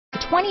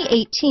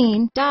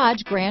2018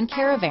 Dodge Grand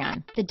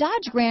Caravan. The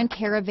Dodge Grand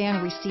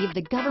Caravan received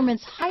the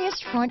government's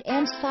highest front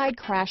and side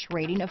crash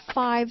rating of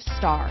 5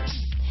 stars.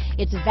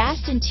 Its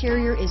vast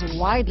interior is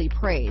widely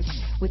praised,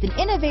 with an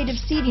innovative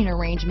seating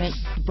arrangement,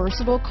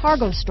 versatile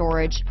cargo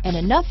storage, and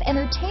enough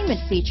entertainment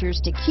features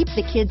to keep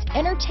the kids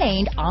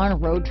entertained on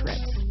road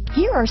trips.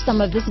 Here are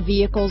some of this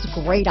vehicle's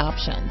great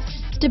options: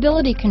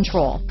 stability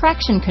control,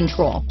 traction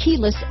control,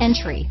 keyless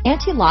entry,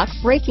 anti-lock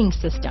braking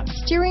system,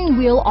 steering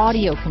wheel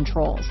audio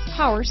controls,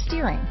 power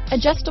steering,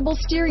 adjustable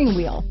steering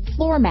wheel,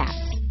 floor mats,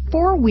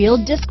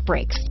 4-wheel disc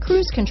brakes,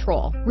 cruise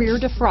control, rear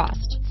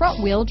defrost,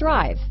 front wheel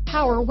drive,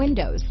 power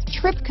windows,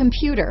 trip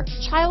computer,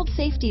 child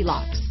safety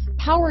locks,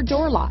 power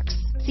door locks,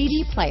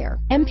 CD player,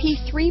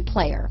 MP3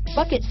 player,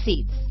 bucket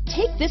seats.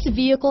 Take this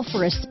vehicle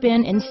for a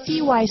spin and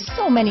see why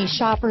so many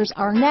shoppers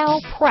are now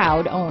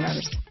proud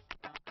owners.